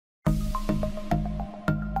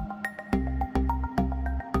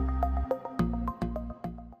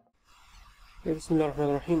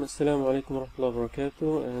Bismillahirrahmanirrahim. Assalamu alaikum warahmatullahi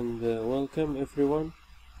wabarakatuh, and welcome everyone.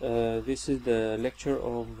 This is the lecture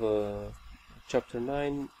of chapter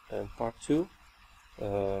 9 and part 2.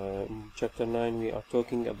 In chapter 9 we are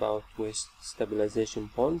talking about waste stabilization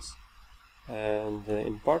ponds, and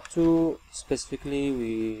in part 2 specifically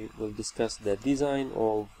we will discuss the design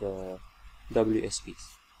of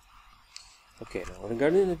WSPs. Okay, now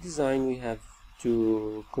regarding the design, we have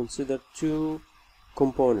to consider two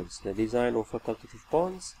components: the design of facultative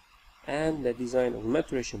ponds and the design of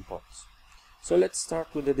maturation ponds. So let's start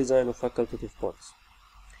with the design of facultative ponds.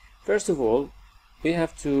 First of all, we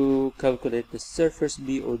have to calculate the surface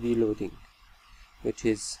BOD loading, which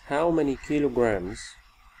is how many kilograms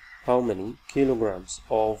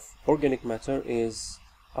of organic matter is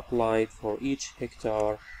applied for each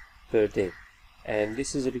hectare per day. And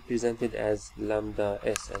this is represented as lambda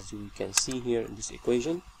S, as we can see here in this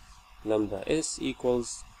equation. Lambda S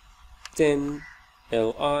equals 10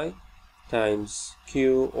 Li times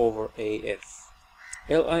Q over AF.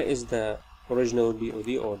 Li is the original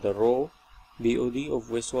BOD, or the raw BOD of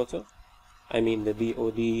wastewater. I mean the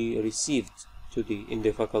BOD received in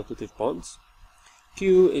the facultative ponds.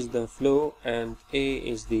 Q is the flow, and A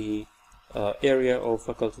is the area of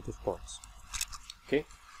facultative ponds. Okay,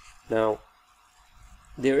 now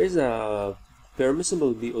there is a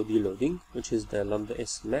permissible BOD loading, which is the lambda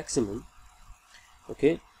S maximum.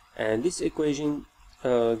 Okay, and this equation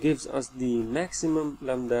gives us the maximum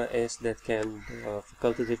lambda S that can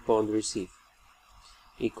facultative pond receive,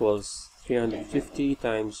 equals 350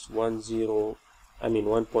 times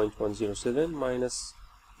 1.107 minus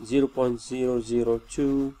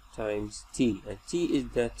 0.002 times T, and T is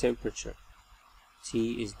the temperature.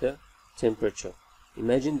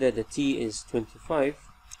 Imagine that the T is 25.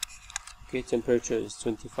 Okay, temperature is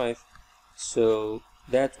 25, so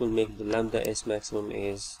that will make the lambda S maximum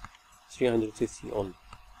is 350 only.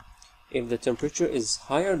 If the temperature is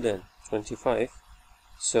higher than 25,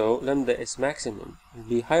 so lambda S maximum will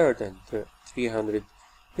be higher than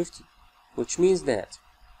 350, which means that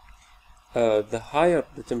the higher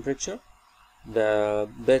the temperature, the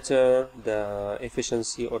better the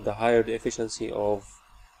efficiency, or the higher the efficiency of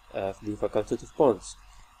the facultative ponds.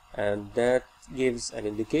 And that gives an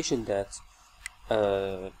indication that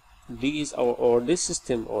the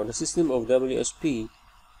system of WSP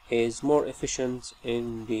is more efficient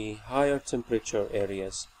in the higher temperature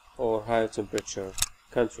areas or higher temperature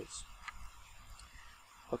countries.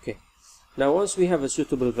 Okay, now once we have a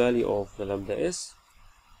suitable value of the lambda S,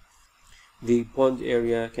 the pond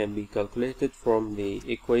area can be calculated from the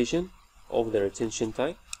equation of the retention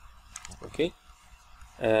time. Okay,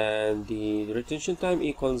 and the retention time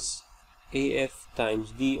equals AF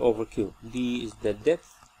times D over Q. D is the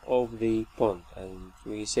depth of the pond, and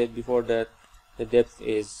we said before that the depth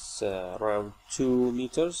is around 2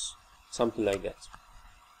 meters, something like that.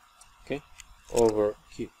 Okay, over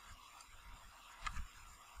Q.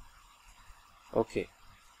 Okay,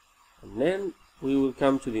 and then we will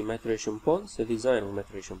come to the maturation ponds, the design of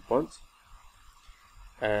maturation ponds.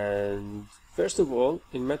 And first of all,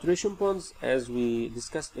 in maturation ponds, as we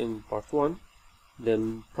discussed in part 1,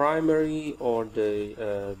 the primary or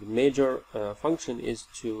the major function is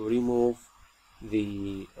to remove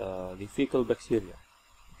the fecal bacteria.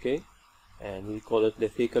 Okay, and we call it the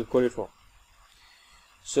fecal coliform.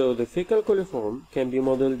 So the fecal coliform can be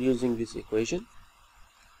modeled using this equation.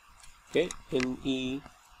 Okay, Ne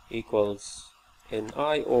equals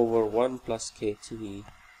Ni over 1 plus Kt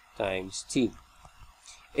times T.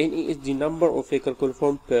 Ne is the number of fecal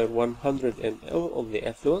coliform per 100 ml of the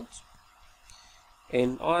effluent.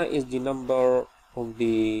 Ni is the number of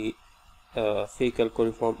the fecal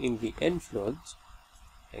coliform in the effluent,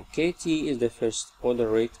 and Kt is the first order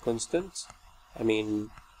rate constant. I mean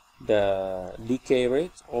the decay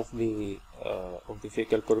rate of the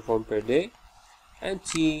fecal coliform per day, and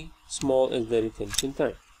T small is the retention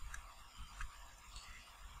time.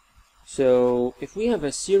 So if we have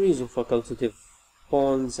a series of facultative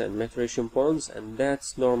ponds and maturation ponds, and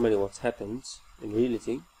that's normally what happens in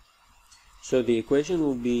reality, so the equation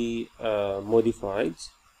will be modified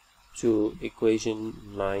to equation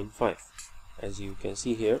 9.5. As you can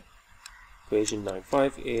see here, equation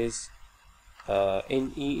 9.5 is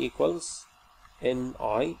Ne equals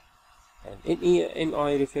Ni, and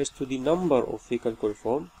Ni refers to the number of fecal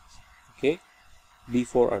coliform, okay,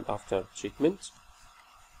 before and after treatment.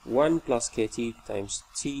 1 plus Kt times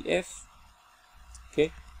Tf,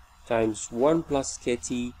 okay, times 1 plus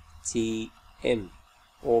Kt Tm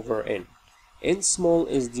over N. N small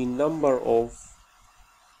is the number of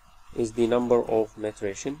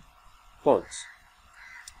maturation ponds.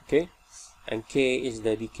 Okay, and K is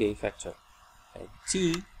the decay factor. And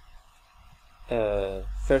T,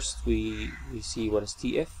 first we see what is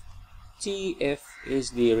TF. TF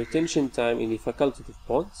is the retention time in the facultative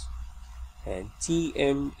bonds, and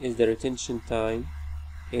TM is the retention time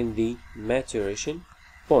in the maturation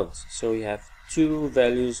bonds. So we have two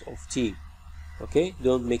values of T. Okay,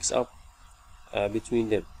 don't mix up between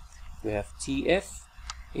them. We have TF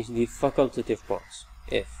is the facultative bonds,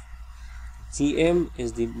 F. TM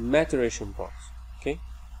is the maturation bonds. Okay,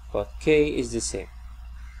 but K is the same.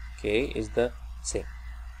 K is the same.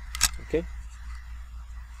 Okay,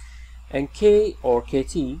 and K or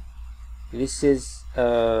KT, this is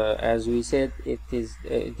as we said, it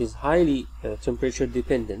is highly temperature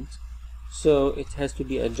dependent, so it has to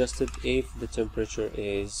be adjusted if the temperature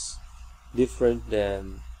is different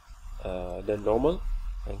than normal,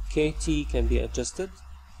 and KT can be adjusted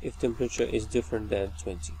if temperature is different than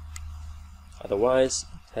 20. Otherwise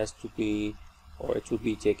it has to be, or it will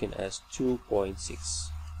be taken as 2.6.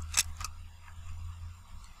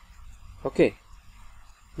 Okay,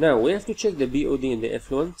 now we have to check the BOD in the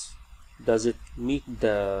effluent. Does it meet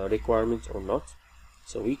the requirement or not?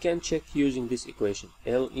 So we can check using this equation.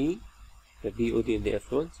 LE, the BOD in the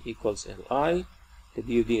effluent, equals LI, the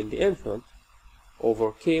BOD in the effluent,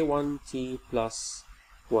 over K1T plus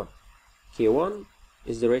 1. K1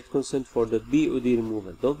 is the rate constant for the BOD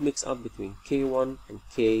removal. Don't mix up between K1 and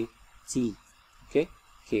KT. Okay,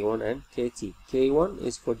 K1 and KT. K1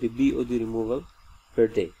 is for the BOD removal per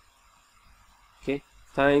day. Okay,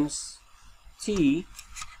 times T,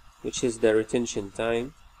 which is the retention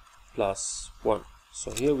time, plus 1.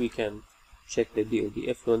 So here we can check the BOD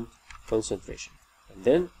effluent concentration, and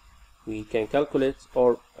then we can calculate,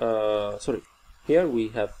 or here we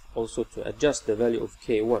have also to adjust the value of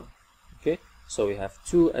K1. Okay, so we have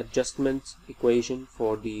two adjustment equation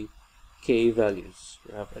for the K values.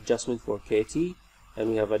 We have adjustment for KT and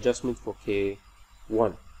we have adjustment for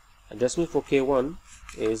K1. Adjustment for K1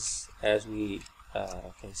 is, as we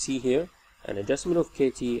can see here, an adjustment of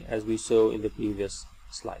KT as we saw in the previous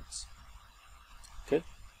slides. Okay,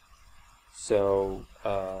 so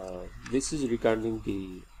this is regarding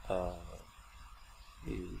the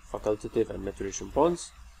facultative and maturation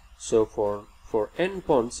bonds. So for n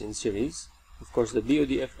bonds in series, of course the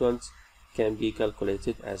BOD effluent can be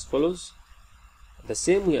calculated as follows. The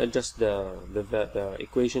same, we adjust the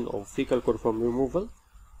equation of fecal coliform removal.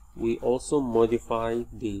 We also modify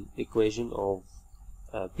the equation of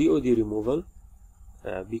BOD removal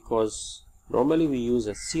because normally we use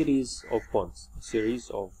a series of bonds,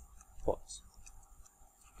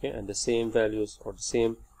 okay, and the same values or the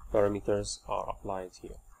same parameters are applied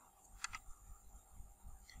here.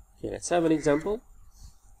 Okay, let's have an example.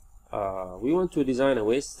 We want to design a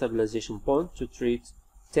waste stabilization pond to treat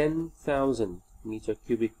 10,000 meter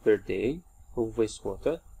cubic per day of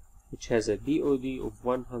wastewater, which has a BOD of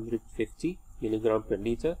 150 milligram per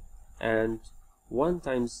liter and 1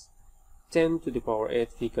 times 10 to the power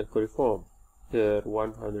 8 fecal coliform per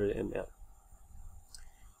 100 ml.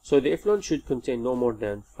 So the effluent should contain no more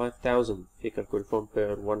than 5,000 fecal coliform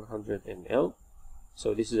per 100 ml.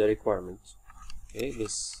 So this is a requirement. Okay,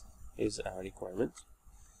 this is a requirement.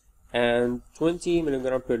 And 20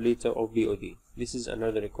 milligram per liter of BOD. This is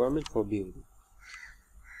another requirement for BOD.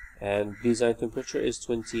 And design temperature is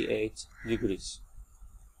 28 degrees.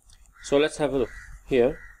 So let's have a look.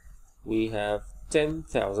 Here we have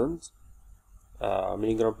 10,000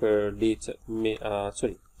 milligram per liter,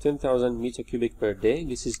 10,000 meter cubic per day.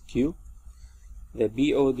 This is Q. The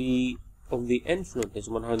BOD of the effluent is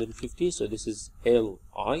 150, so this is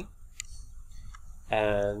LI.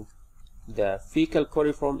 And the fecal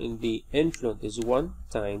coliform in the effluent is 1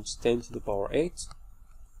 times 10 to the power 8.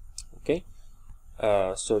 Okay,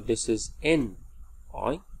 so this is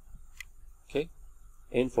NI. Okay,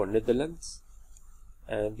 N for Netherlands.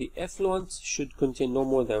 And the effluent should contain no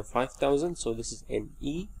more than 5,000, so this is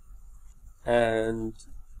NE. And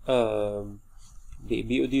the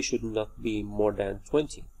BOD should not be more than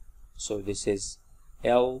 20, so this is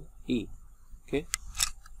LE. Okay.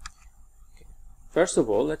 First of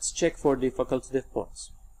all, let's check for the facultative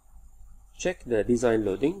bonds. Check the design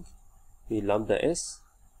loading, the lambda S.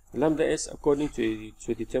 Lambda S according to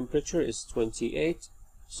the temperature is 28,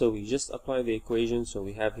 so we just apply the equation. So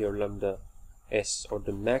we have here lambda S, or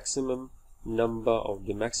the maximum number of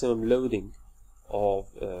the maximum loading of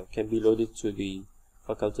can be loaded to the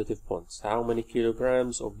facultative bonds. How many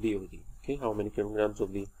kilograms of BOD? Okay, how many kilograms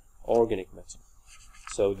of the organic matter?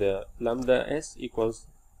 So the lambda S equals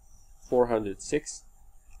 406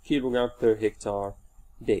 kilograms per hectare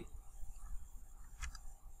day.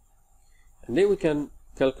 And then we can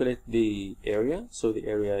calculate the area. So the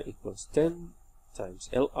area equals 10 times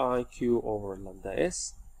LIQ over lambda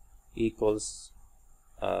S equals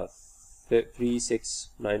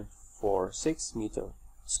 36946 meter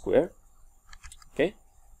square. Okay,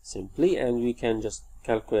 simply, and we can just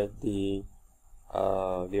calculate the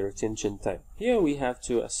retention time. Here we have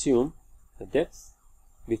to assume the depth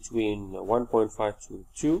between 1.5 to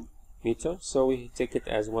 2 meter, so we take it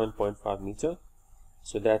as 1.5 meter,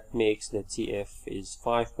 so that makes the TF is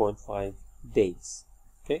 5.5 days.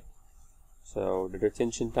 Okay, so the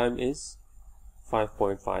retention time is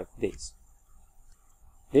 5.5 days.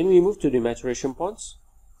 Then we move to the maturation ponds.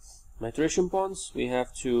 Maturation ponds, we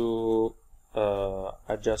have to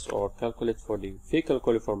adjust or calculate for the fecal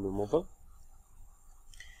coliform removal.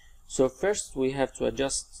 So first we have to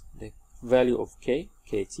adjust the value of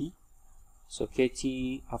KT. So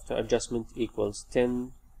KT after adjustment equals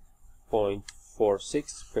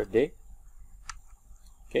 10.46 per day.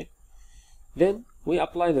 Okay, then we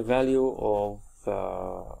apply the value of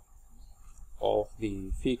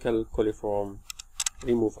the fecal coliform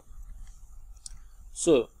removal.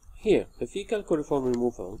 So here the fecal coliform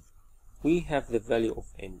removal, we have the value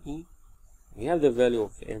of NE, we have the value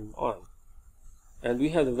of NI, and we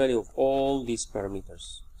have the value of all these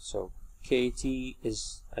parameters. So KT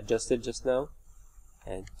is adjusted just now,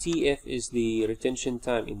 and TF is the retention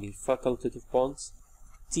time in the facultative ponds.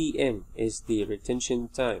 TM is the retention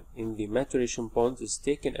time in the maturation ponds, is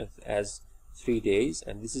taken as 3 days,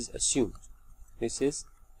 and this is assumed. This is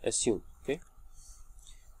assumed. Okay,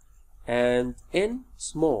 and N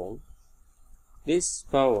small, this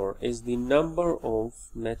power is the number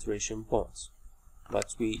of maturation ponds,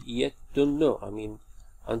 but we yet don't know. I mean,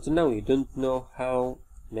 until now we don't know how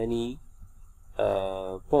many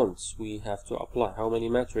ponds we have to apply, how many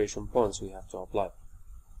maturation ponds we have to apply.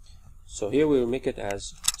 So here we will make it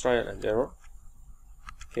as trial and error.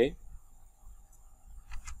 Okay,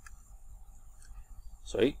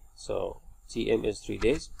 sorry, so TM is 3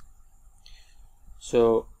 days.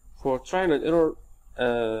 So for trial and error,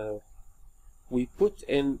 we put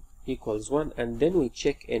N equals 1 and then we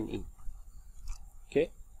check NE. Okay,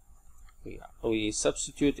 we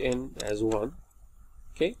substitute N as 1.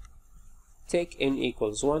 Okay, take N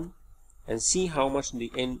equals 1 and see how much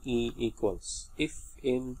the NE equals if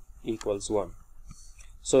N equals 1.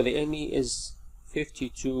 So the NE is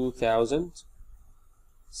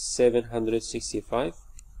 52,765,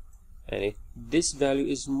 and this value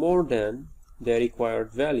is more than the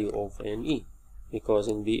required value of NE, because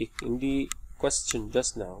in the question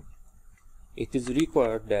just now it is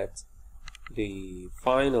required that the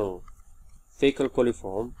final fecal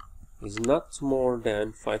coliform is not more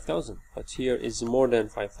than 5,000, but here is more than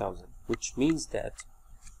 5,000, which means that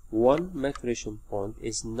one maturation pond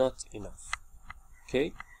is not enough.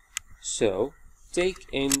 Okay, so take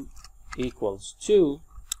N equals 2,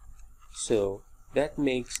 so that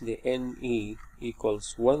makes the NE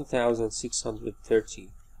equals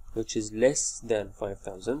 1,630, which is less than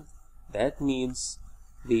 5,000. That means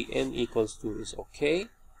the N equals 2 is okay,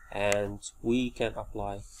 and we can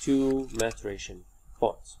apply 2 maturation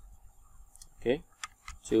ponds. Okay,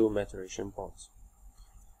 2 maturation ponds.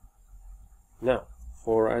 Now,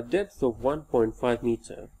 for a depth of 1.5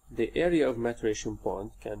 meter, the area of maturation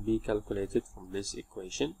pond can be calculated from this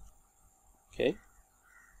equation. Okay,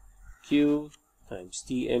 Q times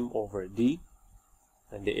Tm over D,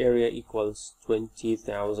 and the area equals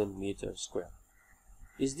 20,000 meters square.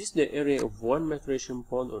 Is this the area of 1 maturation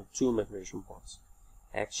pond or 2 maturation ponds?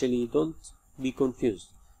 Actually, don't be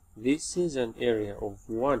confused. This is an area of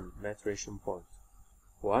 1 maturation pond.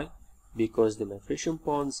 Why? Because the maturation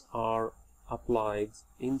ponds are applied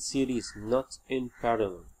in series, not in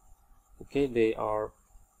parallel. Okay, they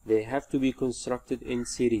have to be constructed in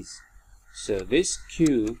series. So this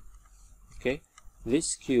Q, okay,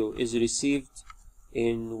 this Q is received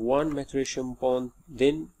in 1 maturation pond,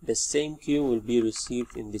 then the same Q will be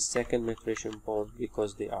received in the second maturation pond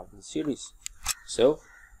because they are in series. So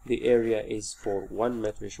the area is for 1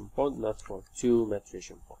 maturation pond, not for 2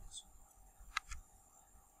 maturation ponds.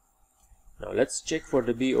 Now let's check for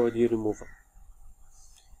the BOD removal.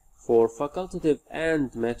 For facultative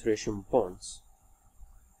and maturation ponds,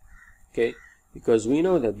 okay, because we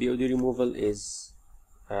know that BOD removal is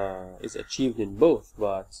achieved in both,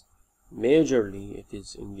 but majorly it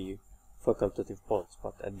is in the facultative ponds.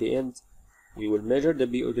 But at the end, we will measure the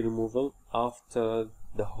BOD removal after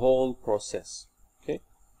the whole process. Okay.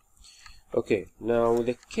 Okay. Now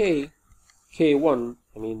the K1,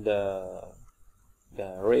 I mean the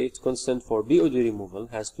rate constant for BOD removal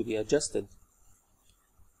has to be adjusted.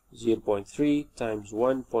 0.3 times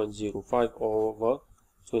 1.05 over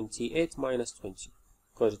 28 minus 20.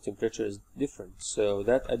 because the temperature is different. So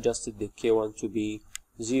that adjusted the K1 to be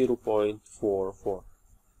 0.44.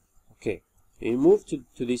 Okay, we move to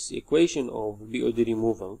this equation of BOD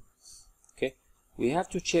removal. Okay, we have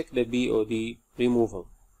to check the BOD removal.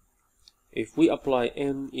 If we apply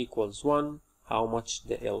N equals 1, how much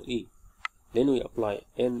the LE? Then we apply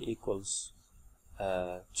N equals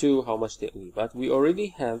 2, how much the LE? But we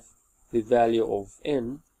already have the value of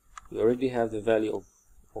N. We already have the value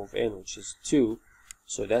of N, which is 2.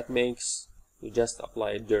 So that makes, we just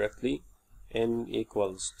apply it directly. N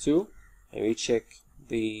equals 2. And we check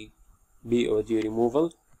the BOD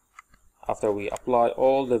removal after we apply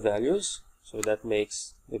all the values. So that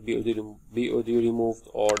makes the BOD removed,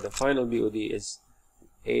 or the final BOD, is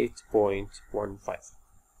 8.15.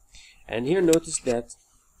 And here notice that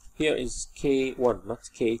here is K1, not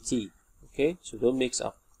KT. Okay, so don't mix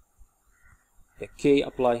up. The K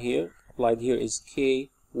applied here is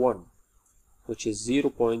K1, which is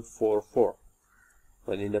 0.44.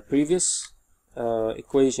 But in the previous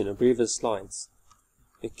equation, in previous slides,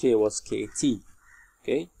 the K was KT.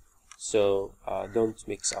 Okay, so don't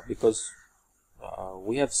mix up, because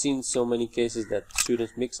we have seen so many cases that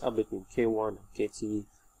students mix up between K1 and KT,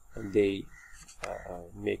 and they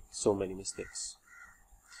make so many mistakes.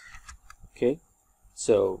 Okay,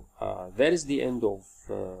 so that is the end of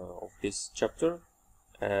this chapter,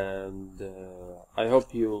 and I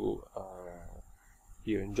hope you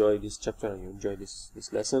enjoy this chapter and you enjoy this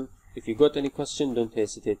lesson. If you got any question, don't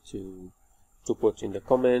hesitate to put in the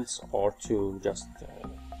comments, or to just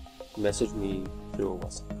message me through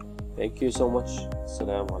WhatsApp. Thank you so much.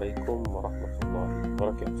 Assalamu alaikum wa rahmatullahi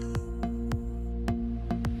wa barakatuh.